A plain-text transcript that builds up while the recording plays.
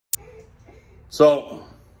So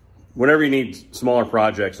whenever you need smaller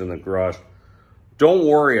projects in the garage, don't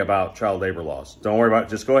worry about child labor laws. Don't worry about it.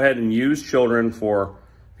 Just go ahead and use children for,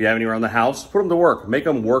 if you have any around the house, put them to work. Make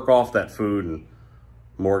them work off that food and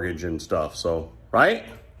mortgage and stuff. So, right?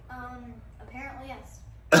 Apparently, yes.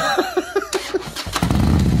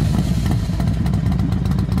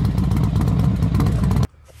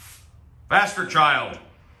 Faster child.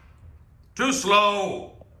 Too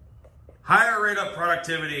slow. Higher rate of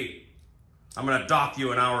productivity. I'm gonna dock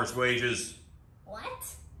you an hour's wages. What?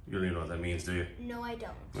 You don't even know what that means, do you? No, I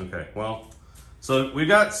don't. Okay, well, so we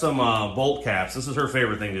got some bolt caps. This is her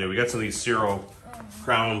favorite thing to do. We got some of these Zero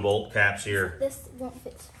crown bolt caps here. This won't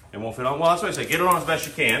fit. It won't fit on. Well, that's what I say. Get it on as best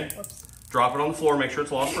you can. Whoops. Drop it on the floor. Make sure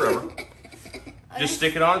it's lost forever. Just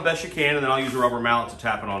stick it on as best you can, and then I'll use a rubber mallet to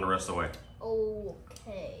tap it on the rest of the way.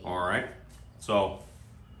 Okay. All right. So.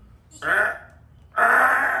 I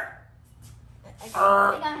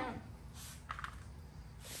got him.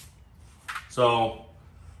 So,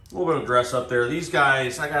 a little bit of dress up there. These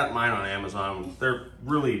guys, I got mine on Amazon. They're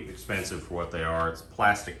really expensive for what they are. It's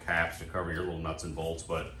plastic caps to cover your little nuts and bolts,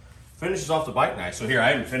 but finishes off the bike nice. So here, I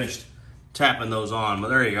haven't finished tapping those on, but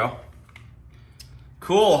there you go.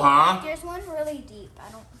 Cool, huh? There's one really deep.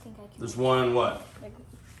 I don't think I can. There's one, what? Like,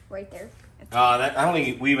 right there. I don't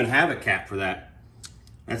think we even have a cap for that.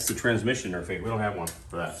 That's the transmission interface. We don't have one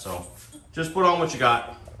for that. So, just put on what you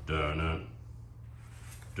got. Dun-dun.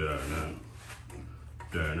 Dun-dun.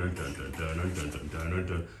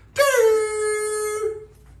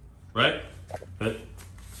 Right? But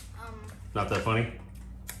not that funny?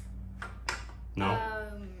 No? No? I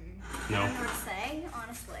don't know what to say,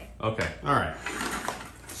 honestly. Okay, all right.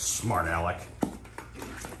 Smart Alec.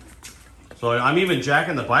 So I'm even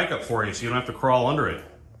jacking the bike up for you so you don't have to crawl under it.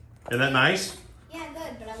 Isn't that nice? Yeah,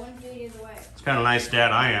 good, but I wouldn't do it either way. It's kind of nice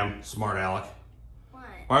dad I am, smart Alec.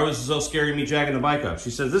 Why? Why was it so scary me jacking the bike up?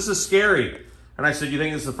 She said, this is scary. And I said, you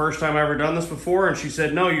think this is the first time I've ever done this before? And she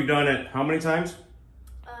said, no, you've done it how many times?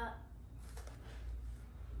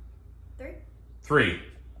 3? 3.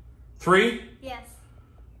 3? Yes.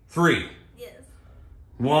 3. Yes.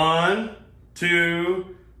 1,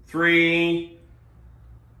 2, 3.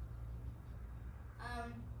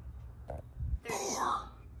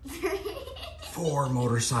 4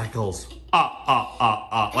 motorcycles.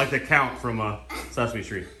 Like the count from Sesame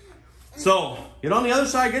Street. So, get on the other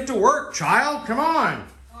side, get to work, child. Come on.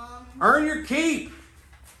 Earn your keep.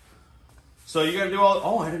 So you got to do all,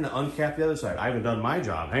 oh, I didn't uncap the other side. I haven't done my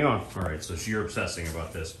job. Hang on. All right, so you're obsessing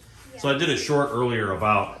about this. Yeah. So I did a short earlier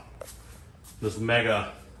about this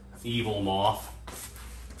mega evil moth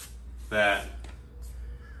that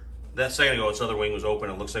second ago its other wing was open.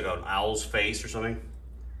 It looks like an owl's face or something.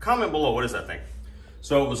 Comment below, what is that thing?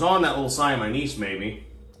 So it was on that little sign my niece made me,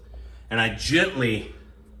 and I gently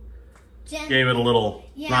gave it a little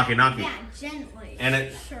knocky. Yeah, gently. And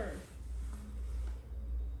it, sure.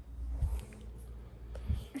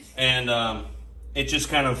 And it just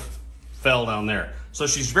kind of fell down there. So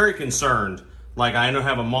she's very concerned. Like, I don't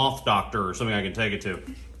have a moth doctor or something I can take it to.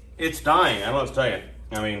 It's dying, I don't know what to tell you.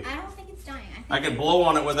 I mean, I don't think it's dying. I could blow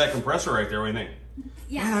on it with that compressor right there. What do you think?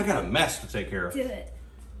 Yeah. Man, I got a mess to take care of. Do it.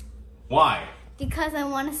 Why? Because I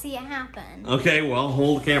want to see it happen. Okay, well,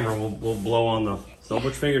 hold the camera. We'll blow on the... Don't put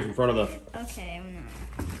your fingers in front of the... Okay, I'm not.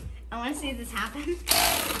 I want to see this happen.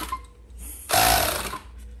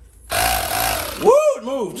 Woo! It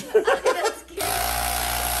moved! That's good.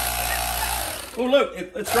 Oh, look!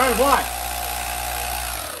 It's trying to fly!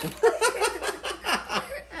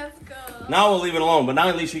 That's good. Now we'll leave it alone, but now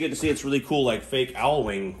at least you get to see it's really cool, like fake owl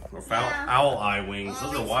wing, or owl eye wings.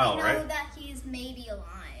 Those are wild, right? I know that he's maybe alive.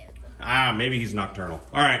 Ah, maybe he's nocturnal.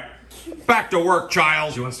 All right, back to work,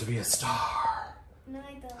 child. She wants to be a star. No,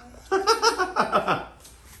 I don't.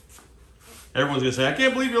 Everyone's gonna say, I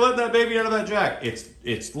can't believe you're letting that baby out of that jack.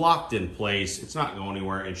 It's locked in place. It's not going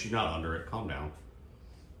anywhere, and she's not under it. Calm down.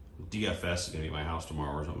 DFS is gonna be at my house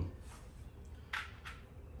tomorrow or something.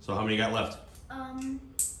 So how many you got left?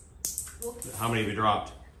 Whoops. How many have you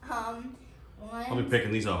dropped? 1. I'll be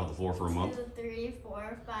picking these off the floor for a month. 2, 3,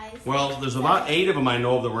 4, 5. 6, Well, there's about 8 of them I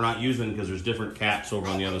know of that we're not using because there's different caps over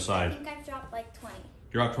on the other I side. think I've dropped like 20.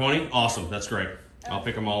 You dropped 20? Awesome, that's great. I'll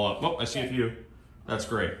pick them all up. Oh, I see a few. That's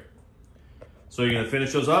great. So you're gonna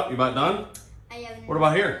finish those up? You about done? I haven't. What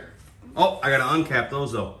about here? Oh, I gotta uncap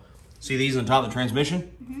those though. See these on top of the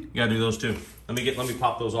transmission? You gotta do those too. Let me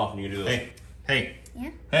pop those off and you can do those. Hey.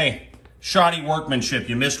 Yeah? Hey. Shoddy workmanship,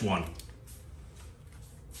 you missed one.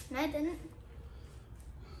 No, I didn't.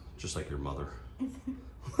 Just like your mother.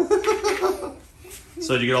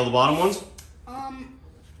 So did you get all the bottom ones?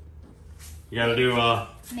 You gotta do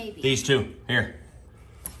maybe. these two. Here.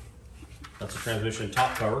 That's a transmission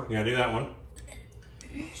top cover. You gotta do that one.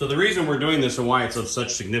 So the reason we're doing this and why it's of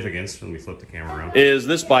such significance, let me flip the camera around, is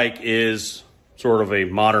this bike is sort of a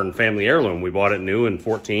modern family heirloom. We bought it new in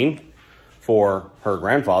 14 for her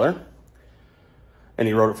grandfather. And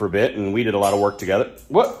he rode it for a bit, and we did a lot of work together.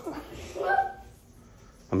 What?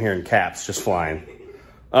 I'm hearing cats just flying.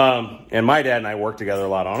 And my dad and I worked together a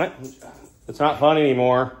lot on it. It's not fun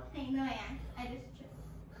anymore.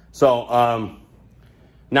 So,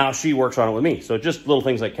 now she works on it with me. So just little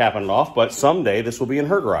things like capping it off, but someday this will be in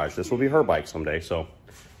her garage. This will be her bike someday. So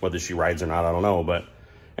whether she rides or not, I don't know. But,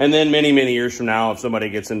 and then many, many years from now, if somebody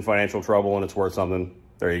gets in financial trouble and it's worth something,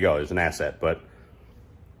 there you go, there's an asset. But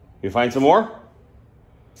you find some more?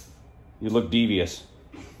 You look devious.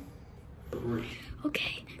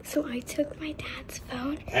 Okay, so I took my dad's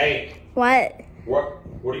phone. Hey. What? What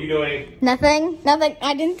are you doing? Nothing.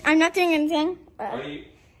 I'm not doing anything.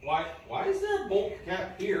 Why is there a bolt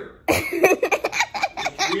cap here? There's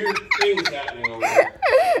weird things happening over there.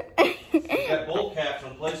 You got bolt caps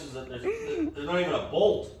on places that there's not even a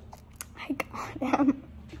bolt. I got him.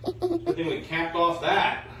 Good thing we capped off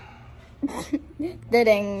that.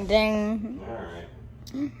 Ding ding. All right.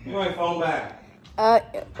 Give me my phone back.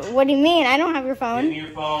 What do you mean? I don't have your phone. Give me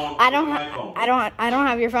your phone. I don't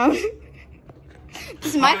have your phone.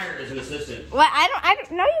 This is my. Fire is an assistant. What? I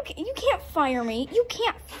don't. No, you can't fire me. You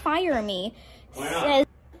can't fire me. Why not?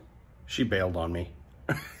 She bailed on me.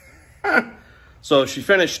 So she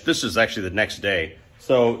finished. This is actually the next day.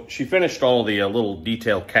 So she finished all the little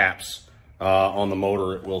detail caps on the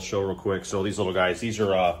motor. We'll show real quick. So these little guys. These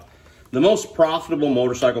are the most profitable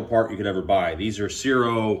motorcycle part you could ever buy. These are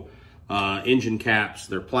Ciro engine caps.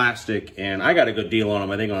 They're plastic, and I got a good deal on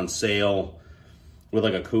them. I think on sale with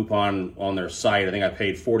like a coupon on their site. I think I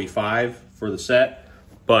paid $45 for the set,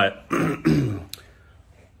 but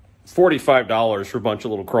 $45 for a bunch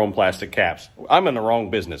of little chrome plastic caps. I'm in the wrong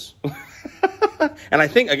business. And I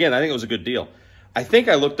think it was a good deal. I think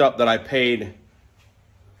I looked up that I paid,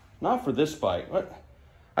 not for this bike, what?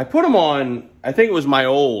 I put them on, I think it was my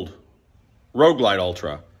old Road Glide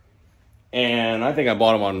Ultra. And I think I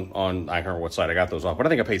bought them on I can't remember what site I got those off, but I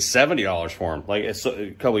think I paid $70 for them, like it's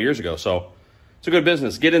a couple of years ago. So it's a good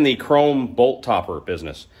business. Get in the chrome bolt topper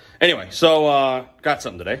business. Anyway, so got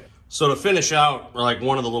something today. So to finish out, like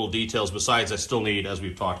one of the little details, besides I still need, as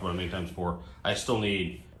we've talked about many times before, I still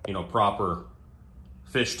need, proper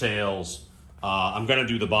fishtails. I'm going to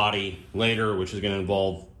do the body later, which is going to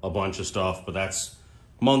involve a bunch of stuff, but that's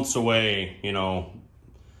months away,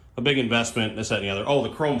 a big investment, this, that, and the other. Oh, the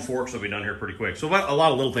chrome forks will be done here pretty quick. So a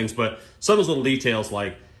lot of little things, but some of those little details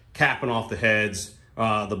like capping off the heads,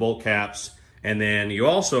 the bolt caps, and then you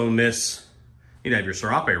also miss, you have your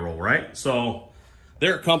serape roll, right? So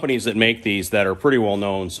there are companies that make these that are pretty well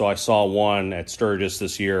known. So I saw one at Sturgis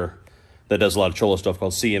this year that does a lot of Cholo stuff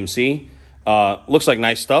called CMC. Looks like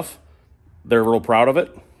nice stuff. They're real proud of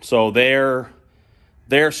it. So their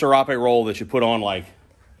serape roll that you put on like,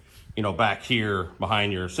 back here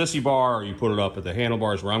behind your sissy bar, or you put it up at the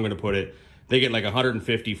handlebars where I'm going to put it, they get like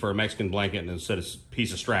 $150 for a Mexican blanket and instead of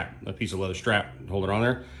a piece of leather strap, hold it on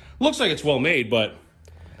there. Looks like it's well made, but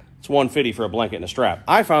it's $150 for a blanket and a strap.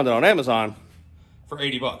 I found it on Amazon for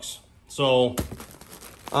 $80. So,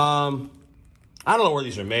 I don't know where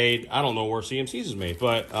these are made. I don't know where CMC's is made,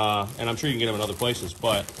 but, and I'm sure you can get them in other places,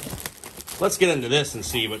 but let's get into this and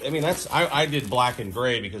see. But I mean, I did black and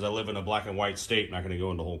gray because I live in a black and white state. I'm not going to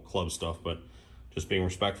go into whole club stuff, but just being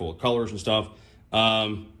respectful of colors and stuff.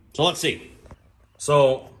 So let's see.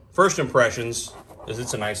 So first impressions is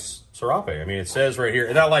it's a nice serape. I mean, it says right here,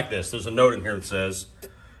 and I like this. There's a note in here that says,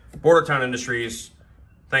 Bordertown Industries,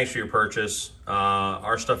 thanks for your purchase.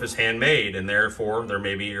 Our stuff is handmade, and therefore there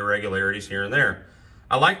may be irregularities here and there.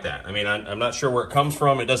 I like that. I mean, I'm not sure where it comes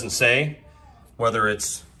from. It doesn't say whether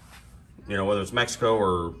it's, whether it's Mexico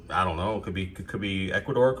or I don't know. It could be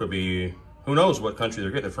Ecuador. Could be, who knows what country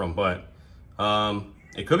they're getting it from. But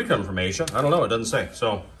it could be coming from Asia. I don't know. It doesn't say.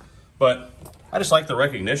 So, but I just like the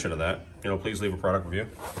recognition of that. Please leave a product review.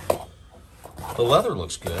 The leather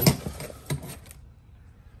looks good.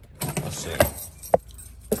 Let's see.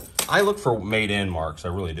 I look for made in marks, I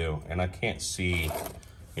really do, and I can't see,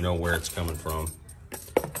 where it's coming from.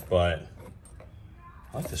 But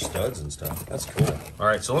I like the studs and stuff. That's cool. All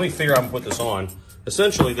right, so let me figure out how to put this on.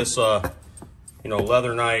 Essentially, this,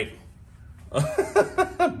 leather night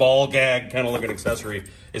ball gag kind of looking accessory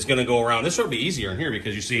is going to go around. This will be easier in here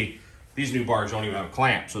because you see these new bars don't even have a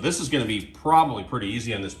clamp. So this is going to be probably pretty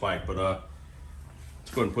easy on this bike, but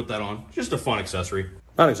let's go ahead and put that on. Just a fun accessory.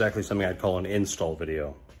 Not exactly something I'd call an install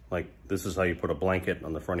video. Like, this is how you put a blanket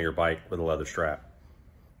on the front of your bike with a leather strap.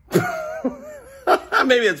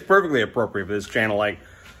 Maybe it's perfectly appropriate for this channel. Like,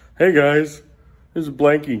 hey guys, here's a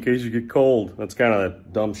blankie in case you get cold. That's kind of the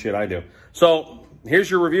dumb shit I do. So here's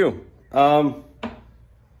your review.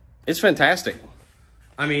 It's fantastic.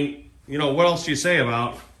 I mean, you know, what else do you say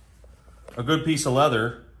about a good piece of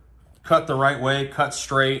leather, cut the right way, cut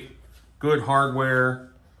straight, good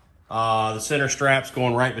hardware, the center strap's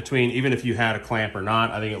going right between, even if you had a clamp or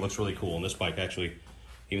not. I think it looks really cool. And this bike actually,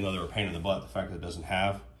 even though they were a pain in the butt, the fact that it doesn't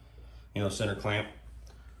have, you know, center clamp.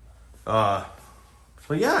 But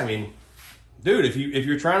yeah, I mean, dude, if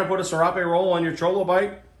you're trying to put a Serape roll on your Cholo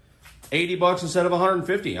bike, $80 instead of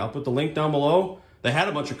 150. I'll put the link down below. They had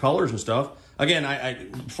a bunch of colors and stuff.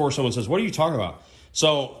 Again, before someone says, what are you talking about?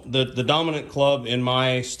 So the dominant club in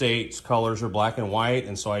my state's colors are black and white,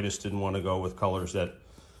 and so I just didn't want to go with colors that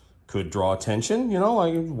could draw attention, you know,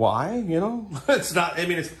 like why, you know? It's not, I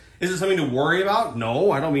mean, is it something to worry about?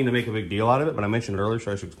 No, I don't mean to make a big deal out of it, but I mentioned it earlier,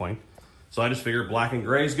 so I should explain. So I just figured black and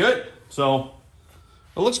gray is good. So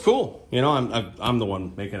it looks cool. You know, I'm the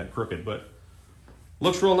one making it crooked, but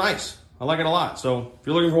looks real nice. I like it a lot. So if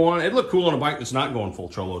you're looking for one, it'd look cool on a bike that's not going full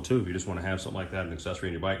Cholo too, if you just want to have something like that, an accessory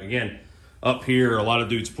on your bike. Again, up here, a lot of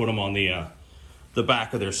dudes put them on the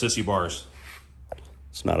back of their sissy bars.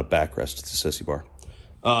 It's not a backrest, it's a sissy bar.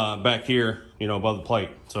 Back here, you know, above the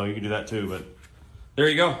plate. So you can do that too, but there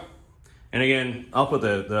you go. And again, I'll put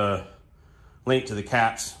the link to the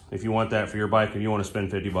caps if you want that for your bike. If you want to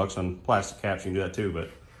spend $50 on plastic caps, you can do that too.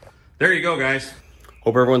 But there you go, guys.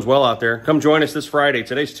 Hope everyone's well out there. Come join us this Friday.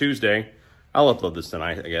 Today's Tuesday. I'll upload this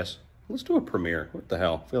tonight, I guess. Let's do a premiere. What the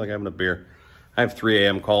hell? I feel like having a beer. I have 3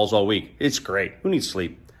 a.m. calls all week. It's great. Who needs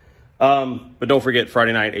sleep? But don't forget,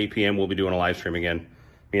 Friday night, 8 p.m., we'll be doing a live stream again.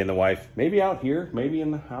 Me and the wife. Maybe out here. Maybe in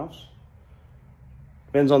the house.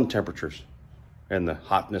 Depends on the temperatures. And the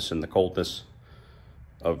hotness and the coldness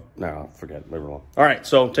of... No, forget. Leave it alone. All right,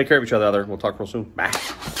 so take care of each other out there. We'll talk real soon. Bye.